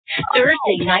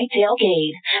Thursday Night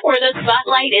Tailgate, where the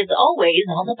spotlight is always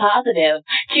on the positive.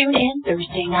 Tune in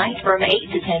Thursday night from 8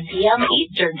 to 10 p.m.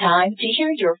 Eastern Time to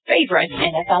hear your favorite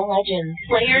NFL legends,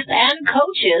 players, and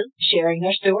coaches sharing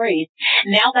their stories.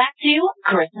 Now back to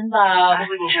Chris and Bob. I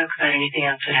wouldn't joke about anything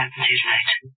else that happened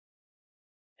tonight.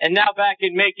 And now back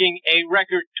in making a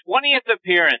record 20th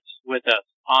appearance with us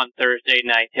on Thursday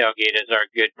Night Tailgate is our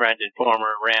good friend and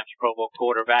former Rams Pro Bowl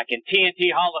quarterback and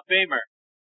TNT Hall of Famer,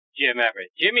 Jim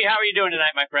Everett. Jimmy, how are you doing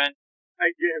tonight, my friend?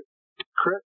 Hi, Jim.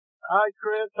 Chris. Hi,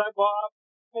 Chris. Hi, Bob.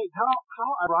 Hey, how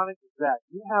ironic is that?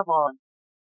 You have on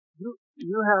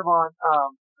your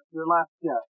last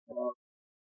guest,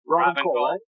 Robin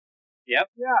Cole, right? Yep.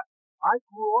 Yeah. I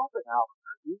grew up in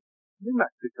Albuquerque, New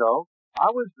Mexico.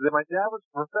 My dad was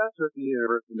a professor at the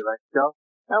University of New Mexico,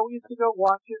 and we used to go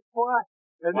watch his play.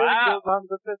 And then he goes on to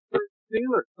the Pittsburgh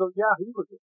Steelers. So yeah, he was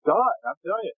a stud. I'm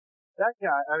telling you, that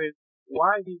guy. I mean,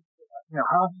 how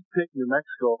he picked New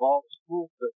Mexico of all the schools,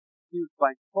 but he was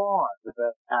by far the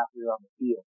best athlete on the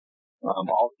field.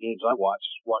 All the games I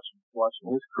watched, watching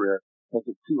his career, I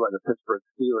could see why the Pittsburgh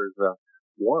Steelers,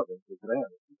 one of them was, man,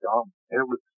 he's dominant. And it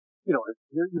was,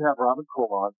 here you have Robin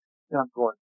Cole on, and I'm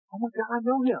going, oh my God, I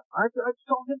know him. I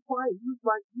saw him play. He was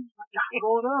my guy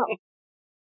growing up.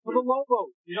 For the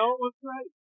Lobos, it was great.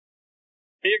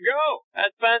 There you go.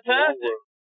 That's fantastic.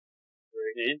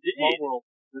 Indeed. Small world.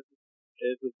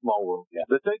 It's a small world. Yeah.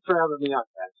 But thanks for having me on,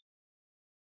 guys.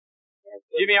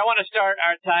 Jimmy, I want to start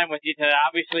our time with you tonight,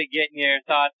 obviously getting your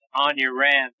thoughts on your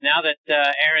Rams. Now that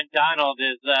Aaron Donald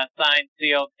is signed,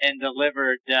 sealed, and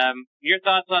delivered, your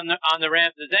thoughts on the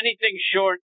Rams? Is anything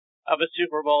short of a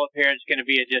Super Bowl appearance going to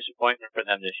be a disappointment for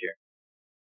them this year?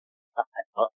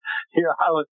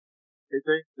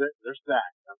 They're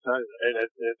stacked. I'm telling you,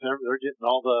 they're getting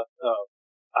all the.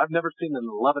 I've never seen an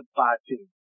 11-5 team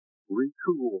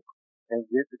retool and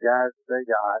get the guys that they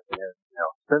got and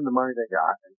spend the money they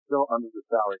got and still under the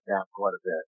salary cap quite a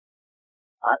bit.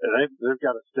 They've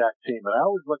got a stacked team, but I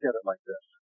always look at it like this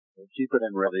and keep it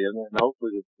in ready, and then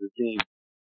hopefully the team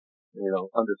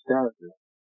understands it.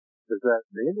 Is that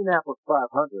the Indianapolis 500?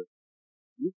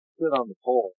 You sit on the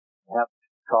pole and have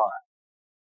a car.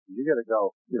 You got to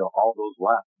go, all those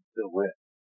laps and still win.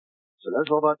 So there's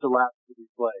a whole bunch of laps to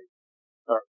be played,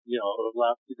 or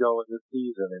laps to go in this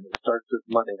season, and it starts this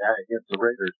Monday night against the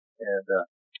Raiders. And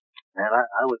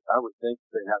I would think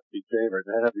they'd have to be favored.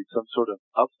 There'd have to be some sort of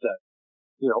upset,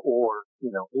 or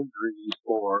injuries,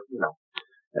 or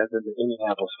as in the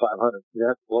Indianapolis 500. You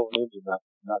have to blow an engine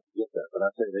not to get that. But I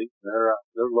say they're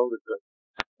loaded good.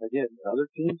 Again, other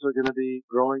teams are going to be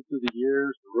growing through the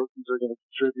years. The rookies are going to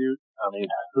contribute. I mean,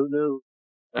 who knew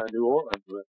New Orleans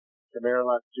with Kamara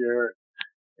last year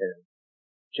and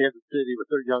Kansas City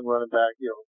with their young running back?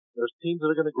 There's teams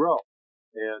that are going to grow.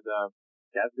 And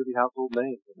that's going to be household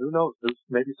names. And who knows?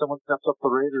 Maybe someone steps up the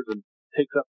Raiders and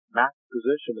takes up Mac's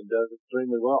position and does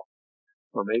extremely well.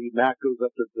 Or maybe Mac goes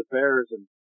up to the Bears and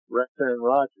wrecks Aaron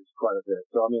Rodgers quite a bit.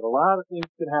 So, I mean, a lot of things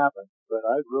can happen, but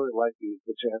I really like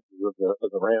the chances of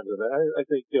the Rams, and I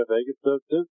think Vegas does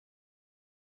too.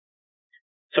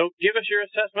 So, give us your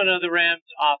assessment of the Rams'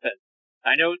 offense.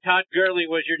 I know Todd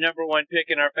Gurley was your number one pick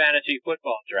in our fantasy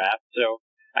football draft, so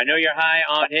I know you're high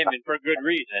on him, and for good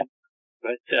reason.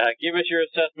 But give us your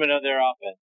assessment of their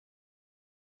offense.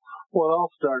 Well, it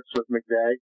all starts with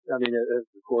McVay. I mean, as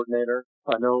the coordinator,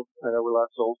 I know we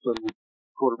lost Olsen,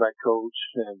 quarterback coach,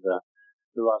 and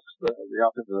we lost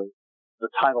the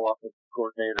title offensive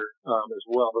coordinator as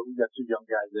well. But we got two young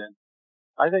guys in.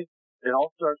 I think it all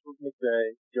starts with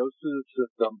McVay, goes through the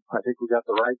system. I think we got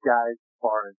the right guys as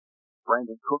far as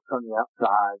Brandon Cooks on the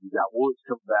outside. You got Woods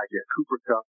coming back. You got Cooper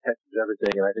Kupp catches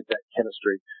everything, and I think that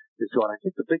chemistry is going. I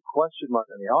think the big question mark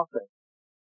on the offense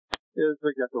is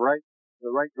they got the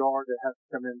right guard that has to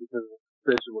come in because of the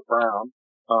suspension with Brown.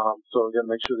 So we got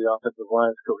to make sure the offensive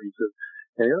line is cohesive.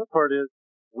 And the other part is,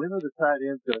 when are the tight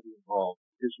ends going to be involved?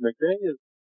 Because McVay is,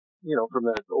 from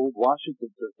that old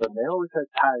Washington system, they always had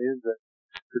tight ends that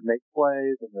could make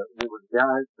plays, and they were the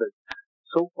guys that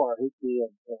so far Hickey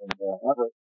and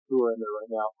Everett, who are in there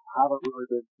right now, haven't really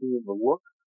been seeing the look.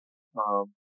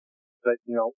 But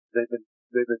they've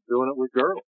been doing it with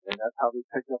Gurley, and that's how they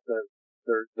pick up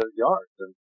their yards.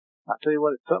 And I tell you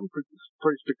what, it's something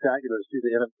pretty spectacular to see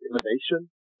the innovation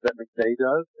that McVay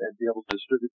does and be able to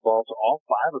distribute the ball to all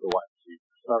five of the wide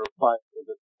receivers, or five of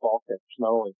the ball catchers,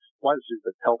 not only wide receivers,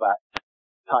 but tailback,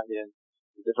 tight ends,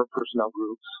 the different personnel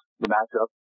groups, the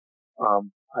matchup.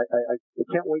 I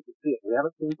can't wait to see it. We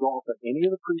haven't seen golf in any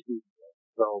of the preseason yet,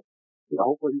 so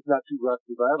hopefully he's not too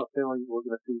rusty, but I have a feeling we're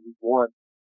going to see week one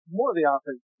more of the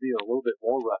offense being a little bit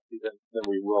more rusty than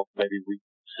we will maybe week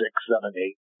 6, 7,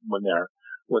 8 when they're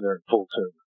when they're in full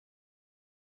tune.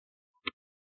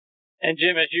 And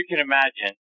Jim, as you can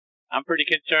imagine, I'm pretty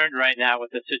concerned right now with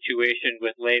the situation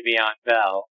with Le'Veon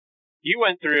Bell. You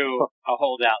went through a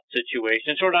holdout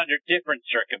situation, sort of under different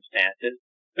circumstances,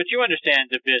 but you understand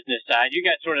the business side. You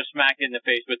got sort of smacked in the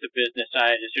face with the business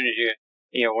side as soon as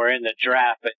you were in the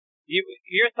draft. But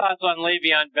your thoughts on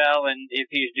Le'Veon Bell and if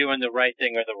he's doing the right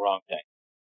thing or the wrong thing?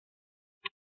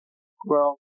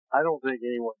 Well, I don't think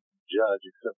anyone can judge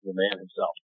except for the man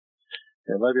himself.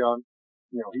 And Le'Veon,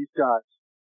 he's got,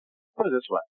 put it this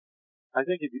way, I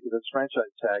think if his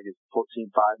franchise tag is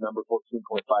 14.5 number, 14.5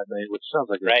 million, which sounds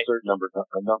like an absurd number for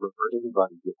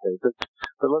anybody to get paid.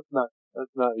 But let's not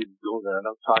even go there. I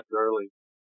know Todd Gurley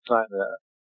signed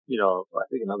I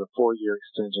think another 4-year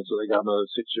extension, so they got another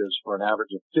 6 years for an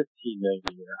average of 15 million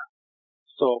a year.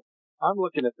 So I'm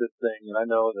looking at this thing, and I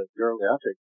know that Gurley, I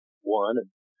think, 1,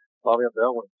 and Le'Veon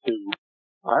Bell went 2.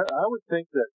 I would think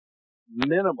that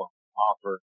minimum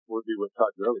offer would be what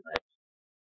Todd Gurley makes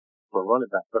for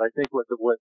running back. But I think what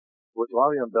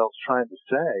Le'Veon Bell's trying to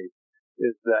say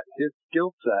is that his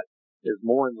skill set is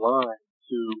more in line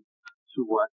to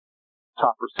what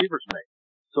top receivers make.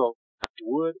 So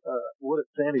would a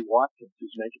Sammy Watkins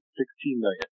who's making $16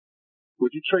 million,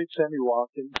 would you trade Sammy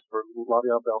Watkins for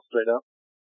Le'Veon Bell straight up?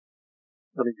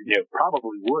 I mean, you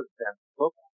probably would in fantasy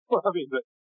football. I mean, but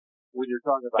when you're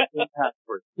talking about impact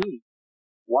for a team,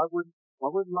 why wouldn't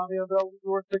Le'Veon Bell be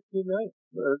worth $16 million?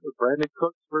 Brandon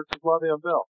Cooks versus Le'Veon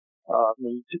Bell. I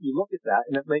mean, you look at that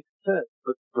and it makes sense.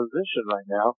 But the position right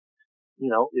now,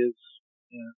 is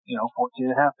 14.5,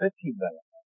 15 million.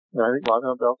 And I think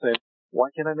Le'Veon Bell saying, why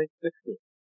can't I make 16?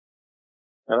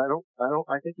 And I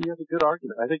think he has a good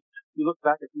argument. I think you look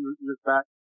back a few years back,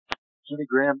 Jimmy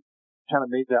Graham kind of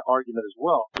made that argument as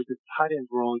well because tight ends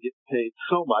were only getting paid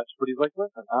so much. But he's like,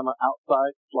 listen, I'm an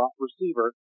outside slot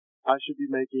receiver. I should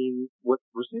be making what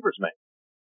receivers make.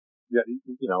 Yeah, he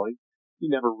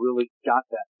never really got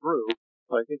that through.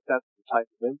 But I think that's the type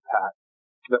of impact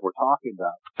that we're talking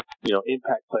about.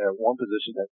 Impact player at one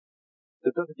position that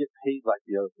doesn't get paid like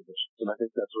the other positions. And I think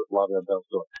that's what Le'Veon Bell's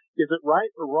doing. Is it right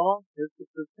or wrong? It's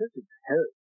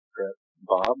inherent, Chris,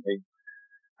 Bob. I mean,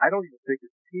 I don't even think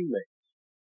his teammates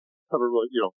ever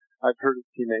really, I've heard his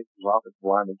teammates, his offensive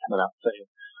linemen coming out saying,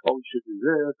 oh, he should do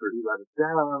this, or he let us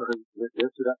down, or he did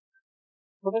this or that.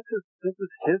 Well, this is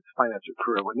his financial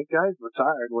career. When the guy's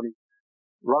retired, when he's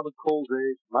Robin Cole's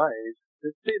age, my age,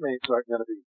 his teammates aren't going to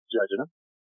be judging him.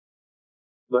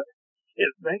 But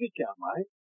his bank account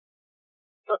might.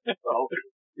 So,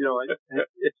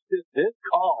 it's just his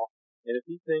call. And if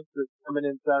he thinks that coming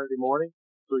in Saturday morning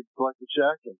so he can collect a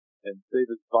check and save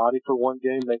his body for one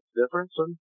game makes a difference,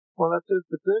 and well, that's his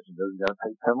decision. Does he got to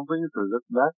pay penalties or this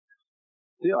and that?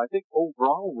 I think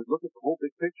overall, when we look at the whole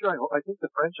big picture, I think the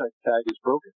franchise tag is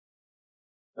broken.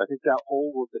 I think that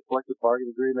whole with the collective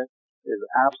bargaining agreement is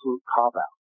an absolute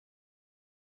cop-out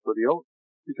for the owners.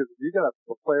 Because if you got a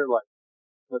player like,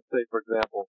 let's say, for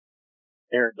example,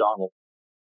 Aaron Donald's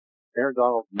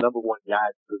number one guy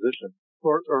at the position,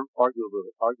 or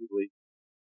arguably,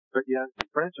 but yeah, the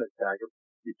franchise tag,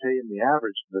 you pay him the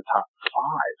average of the top 5.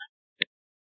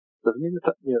 Doesn't mean the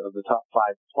top 5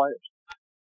 players.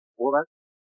 Well, if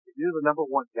you're the number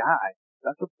one guy,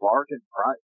 that's a bargain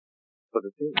price for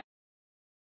the team.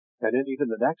 And then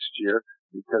even the next year,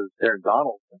 because Aaron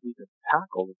Donald and he can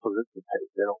tackle the position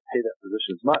they don't pay that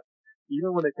position as much.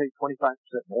 Even when they pay 25%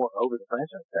 more over the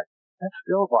franchise tag, that's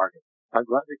still a bargain. I'm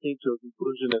glad they came to a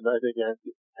conclusion, and I think Aaron's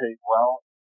getting paid well,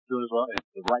 doing as well. It's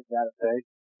the right guy to pay.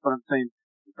 But I'm saying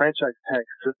the franchise tag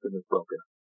system is broken.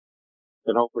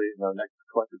 And hopefully in the next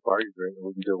collective bargaining agreement,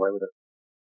 we can do away with it.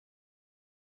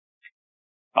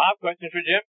 Bob, question for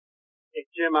Jim? Hey,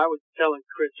 Jim, I was telling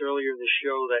Chris earlier in the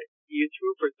show that you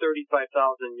threw for 35,000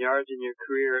 yards in your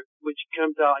career, which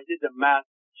comes out, I did the math,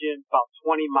 Jim, about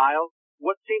 20 miles.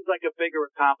 What seems like a bigger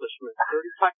accomplishment,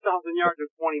 35,000 yards or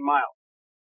 20 miles?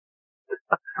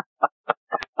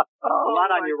 A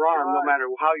lot on your arm, no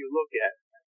matter how you look at it.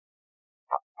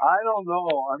 I don't know.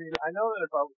 I mean, I know that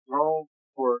if I was thrown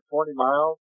for 20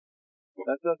 miles,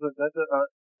 that doesn't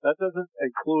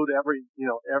include every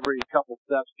couple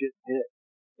steps getting hit.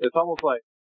 It's almost like,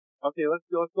 okay, let's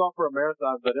go for a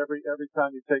marathon, but every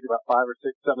time you take about 5 or 6,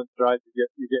 7 strides,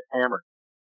 you get hammered.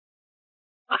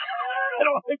 I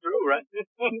don't think true, right?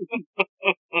 Doesn't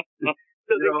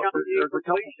count the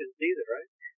completions either,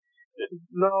 right?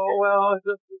 No, well, it's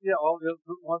just all the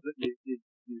ones that you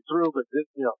threw, but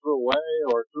threw away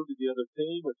or threw to the other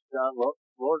team. Which God,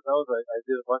 Lord knows, I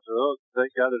did a bunch of those.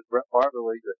 Thank God there's Brett Favre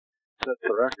league that sets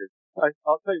the record.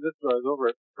 I'll tell you this: I was over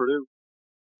at Purdue,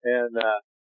 and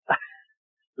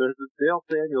there's this Dale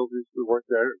Samuels who used to work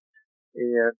there.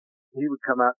 And he would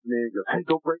come out to me and go, "Hey,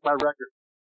 go break my record."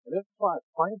 And this is why I was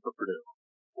playing for Purdue.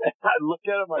 And I look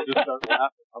at him, I just start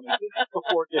laughing. I mean, this is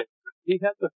before game. He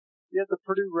had the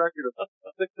Purdue record of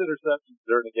 6 interceptions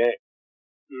during the game.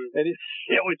 And he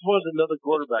always was another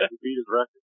quarterback to beat his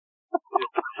record.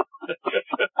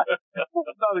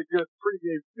 That's not a good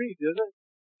pregame speech, is it?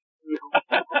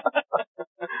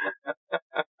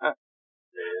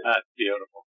 That's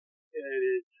beautiful. It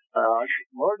is.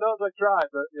 Lord knows I tried,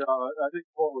 but, I think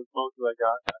what was most that I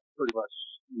got pretty much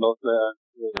most of that,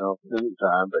 any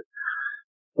time. But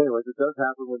anyways, it does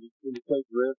happen when you take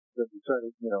risks and you try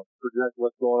to, project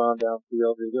what's going on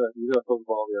downfield. You're going to throw the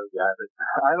ball to the other guy. But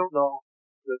I don't know.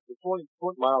 The 20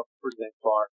 miles is pretty dang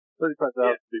far. 35,000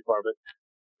 is pretty far, but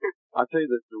I'll tell you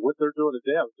that what they're doing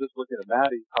today, I was just looking at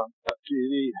Matty on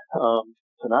TV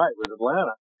tonight with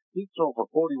Atlanta. He's thrown for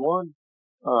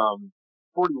 41,000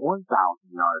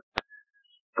 yards.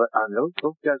 But I know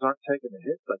those guys aren't taking the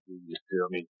hits like we used to. I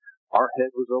mean, our head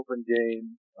was open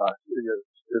game.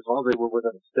 As long as they were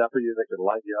within a step of you, they could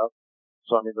light you up.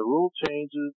 So, I mean, the rule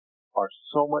changes are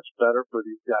so much better for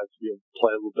these guys to be able to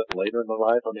play a little bit later in their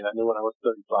life. I mean, I knew when I was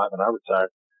 35 and I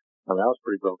retired, I was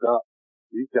pretty broke up.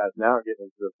 These guys now are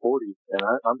getting into their 40s, and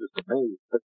I'm just amazed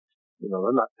that,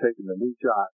 they're not taking the knee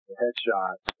shots, the head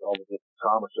shots, all the different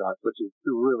trauma shots, which is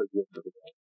really good for the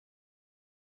game.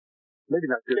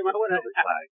 Maybe not good for the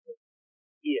flag.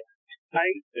 Yeah.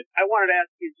 I wanted to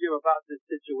ask you, Jim, about this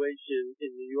situation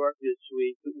in New York this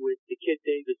week with the kid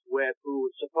Davis Webb, who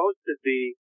was supposed to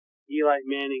be Eli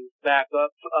Manning's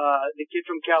backup. The kid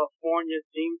from California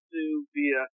seems to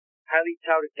be a highly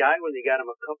touted guy when they got him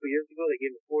a couple years ago. They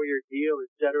gave him a 4-year deal,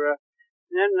 etc.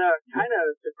 And then, kind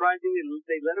of surprisingly,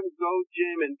 they let him go,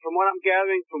 Jim. And from what I'm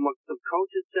gathering, from what some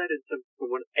coaches said and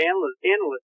from what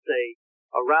analysts say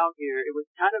around here, it was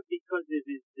kind of because of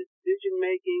his decision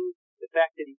making, the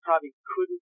fact that he probably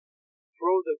couldn't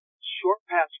throw the short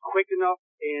pass quick enough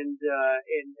and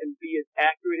be as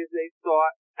accurate as they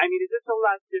thought. I mean, is this a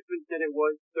lot different than it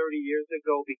was 30 years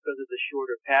ago because of the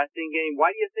shorter passing game?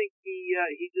 Why do you think he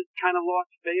just kind of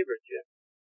lost favor, Jim?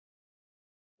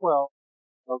 Well,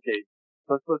 okay,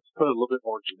 let's put it a little bit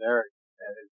more generic,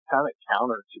 and it's kind of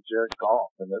counter to Jared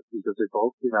Goff, and that's because they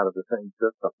both came out of the same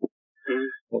system.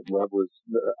 And Webb was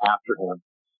after him,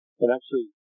 and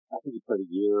actually, I think he played a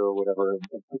year or whatever, and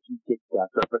put some good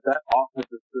stats up. But that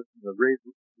offensive system, the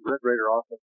Red Raider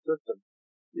offensive system,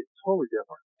 is totally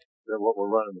different than what we're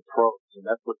running the pros. And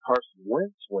that's what Carson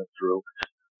Wentz went through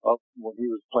up when he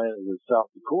was playing in the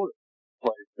South Dakota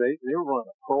place. They were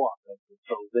running a pro offense. And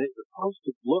so the pros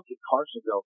could look at Carson and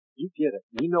go, "You get it.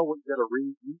 You know what you got to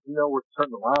read. You know where to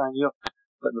turn the line."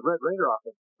 But the Red Raider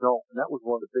offense don't. And that was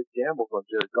one of the big gambles on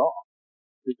Jared Goff,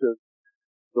 because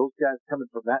those guys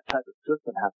coming from that type of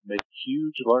system have to make a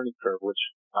huge learning curve, which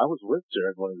I was with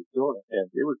Jared when he was doing it, and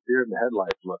it was deer in the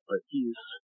headlights look. But he's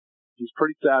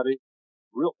pretty savvy,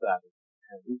 real savvy,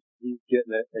 and he's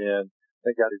getting it. And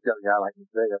thank God he's got a guy like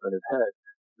McVay up in his head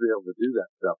to be able to do that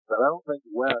stuff. But I don't think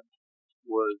Webb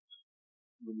was,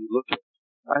 when you look at,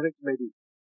 I think maybe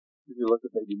if you look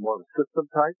at maybe more of a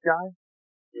system type guy.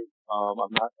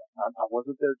 I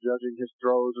wasn't there judging his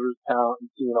throws or his talent and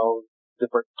seeing all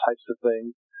different types of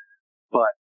things.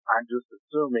 But I'm just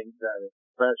assuming that if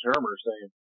Pat Shermer is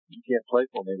saying, "You can't play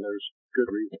for me," there's good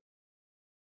reason.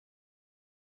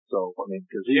 So, I mean,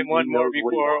 because Jim, one more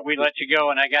before we let you go,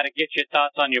 and I got to get your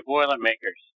thoughts on your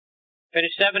Boilermakers.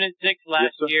 Finished 7-6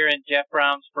 last year in Jeff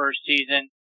Brown's first season.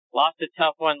 Lost a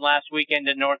tough one last weekend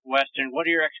to Northwestern. What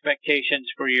are your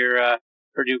expectations for your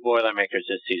Purdue Boilermakers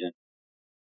this season?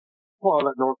 Well,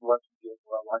 that Northwestern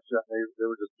game, they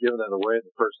were just giving it away in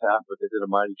the first half, but they did a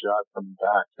mighty job coming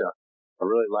back. I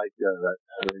really like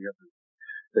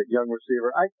that young receiver.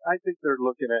 I think they're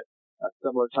looking at a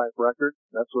similar type record.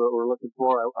 That's what we're looking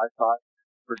for. I thought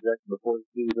projecting before the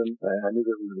season, and I knew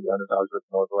they were going to be underdogs with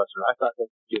Northwestern. I thought they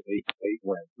could get 8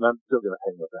 wins, and I'm still going to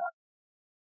hang with that.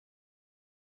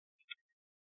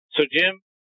 So, Jim,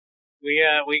 we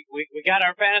got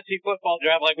our fantasy football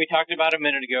draft like we talked about a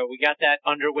minute ago. We got that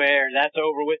underway. That's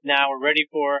over with now. We're ready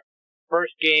for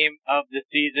first game of the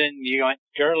season. You went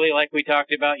Gurley like we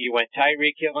talked about. You went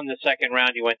Tyreek Hill in the second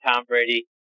round. You went Tom Brady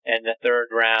in the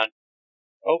third round.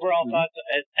 Overall thoughts,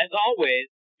 as always,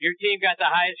 your team got the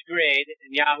highest grade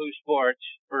in Yahoo Sports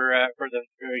for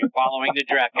following the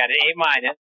draft. Got an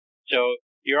A-. So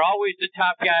you're always the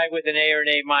top guy with an A or an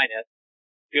A-.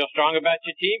 Feel strong about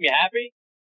your team? You happy?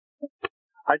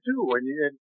 I do. And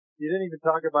you didn't even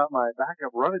talk about my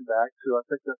backup running backs, who I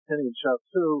picked up Penny and Chubb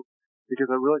too, because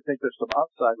I really think there's some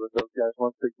upside with those guys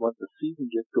once the season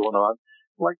gets going on.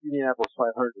 Like the Indianapolis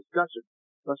 500 discussion,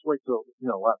 let's wait till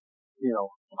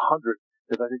 100,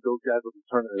 because I think those guys will be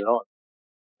turning it on.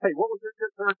 Hey, what was your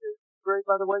good Thursday grade,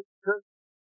 by the way, Chris?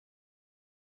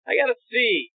 I got a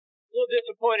C. A little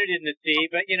disappointed in the C,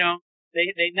 but,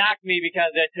 they knocked me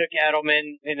because I took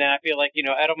Edelman, and I feel like,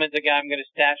 Edelman's a guy I'm going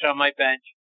to stash on my bench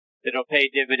that'll pay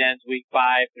dividends week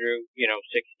 5 through,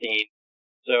 16.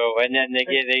 So, and then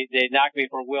they knocked me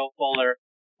for Will Fuller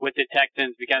with the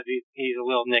Texans because he's a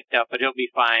little nicked up, but he'll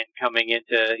be fine coming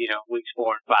into, weeks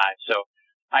 4 and 5. So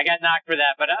I got knocked for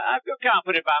that, but I feel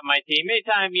confident about my team.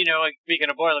 Anytime, speaking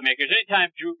of Boilermakers,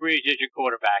 anytime Drew Brees is your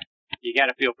quarterback, you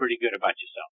got to feel pretty good about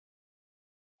yourself.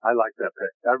 I like that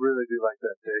pick. I really do like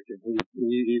that pick, and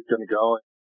he's going to go. And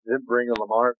then bring a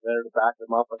Lamar there to back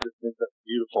him up. I just think that's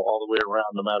beautiful all the way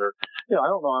around, no matter, I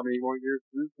don't know how many more years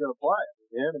Drew's going to play.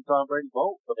 Him and Tom Brady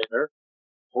both. I mean, they're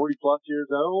 40-plus years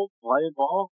old, playing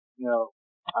ball.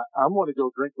 I'm going to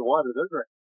go drink the water they're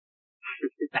drinking.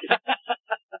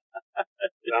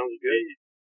 Sounds good.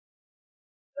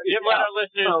 You let our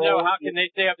listeners know how can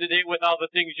they stay up to date with all the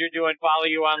things you're doing, follow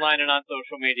you online and on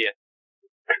social media.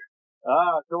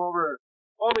 Come over,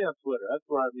 follow me on Twitter. That's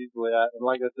where I'm usually at. And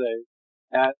like I say,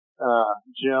 at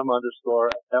Jim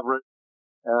 _Everett.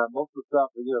 Most of the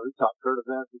stuff, we talk current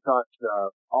events, we talk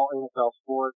all NFL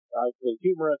sports. I say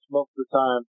humorous most of the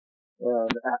time,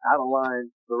 and out of line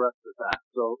the rest of the time.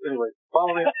 So anyway,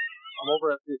 follow me. I'm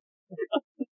over at the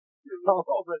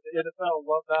NFL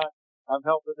Alumni. I'm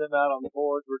helping them out on the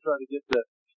board. We're trying to get the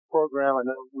program.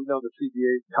 We know the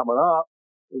CBA is coming up.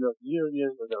 We know the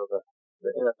union. We know the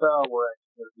NFL. We're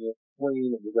actually going to be in between,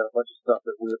 and we've got a bunch of stuff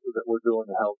that we're doing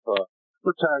to help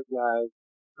retired guys,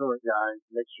 current guys,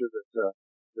 make sure that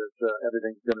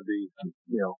everything's going to be,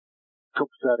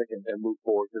 copacetic and move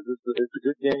forward, because it's a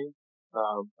good game.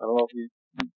 I don't know if you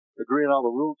agree on all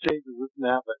the rule changes, this and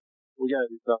that, but we got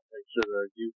to do something to make sure that our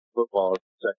youth football is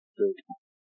protected too.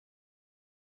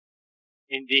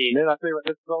 Indeed. And then I tell you what,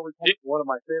 this is always one of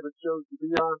my favorite shows to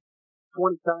be on.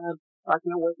 20 times. I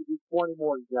can't wait to do 20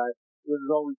 more, you guys. This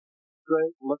is always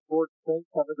great. Look forward to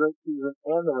Saints having a great season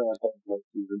and the Rams having a great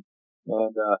season.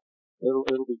 And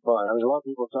it'll be fun. I mean, a lot of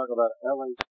people talk about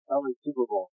LA Super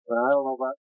Bowl. And I don't know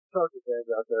about Chargers fans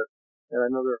out there. And I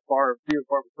know they're few and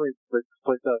far between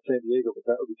places out of San Diego, but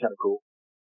that would be kind of cool.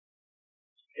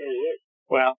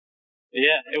 Well,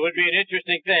 yeah, it would be an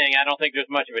interesting thing. I don't think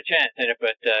there's much of a chance in it,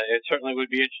 but it certainly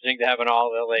would be interesting to have an all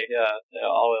LA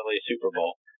Super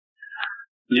Bowl.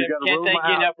 Jim, can't thank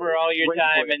you enough for all your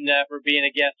time and for being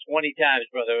a guest 20 times,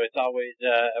 brother. It's always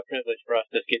a privilege for us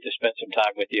to get to spend some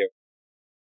time with you.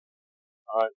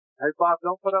 All right. Hey, Bob,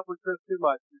 don't put up with Chris too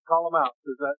much. You call him out,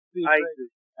 because that speed rate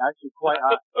is actually quite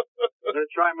high. I'm going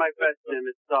to try my best, Jim.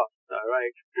 It's tough. All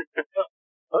right.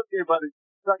 Okay, buddy.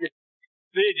 Suck it.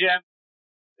 See you, Jim.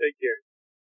 Take care.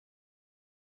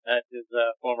 That's his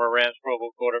former Rams Pro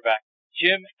Bowl quarterback,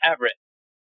 Jim Everett.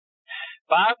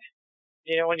 Bob,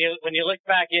 when you look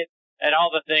back at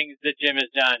all the things that Jim has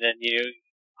done, and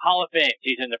Hall of Fame.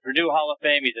 He's in the Purdue Hall of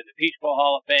Fame. He's in the Peach Bowl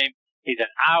Hall of Fame. He's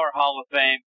in our Hall of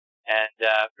Fame. And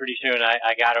pretty soon,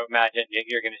 I got to imagine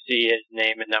you're going to see his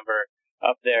name and number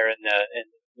up there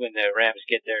when the Rams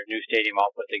get their new stadium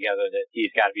all put together. That he's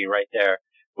got to be right there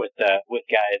with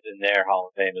guys in their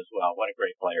Hall of Fame as well. What a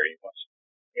great player he was.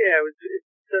 Yeah, it's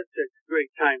such a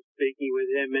great time speaking with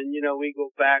him, and we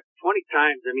go back 20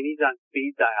 times. I mean, he's on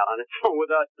speed dial on his phone with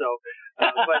us, so.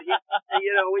 But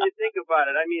when you think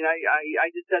about it, I mean, I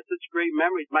just had such great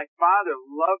memories. My father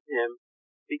loved him.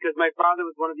 Because my father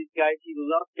was one of these guys, he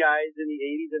loved guys in the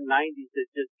 80s and 90s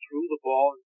that just threw the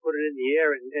ball and put it in the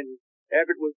air. And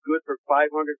Everett was good for 500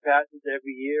 passes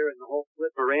every year, and the whole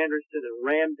Flipper Anderson and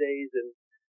Ram days, and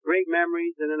great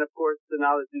memories. And then, of course,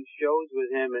 now to do shows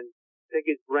with him and pick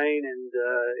his brain and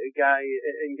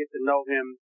get to know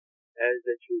him as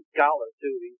a true scholar,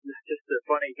 too. He's not just a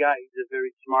funny guy. He's a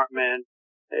very smart man.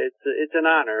 It's an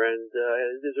honor, and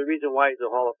there's a reason why he's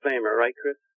a Hall of Famer, right,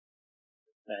 Chris?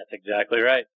 That's exactly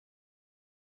right.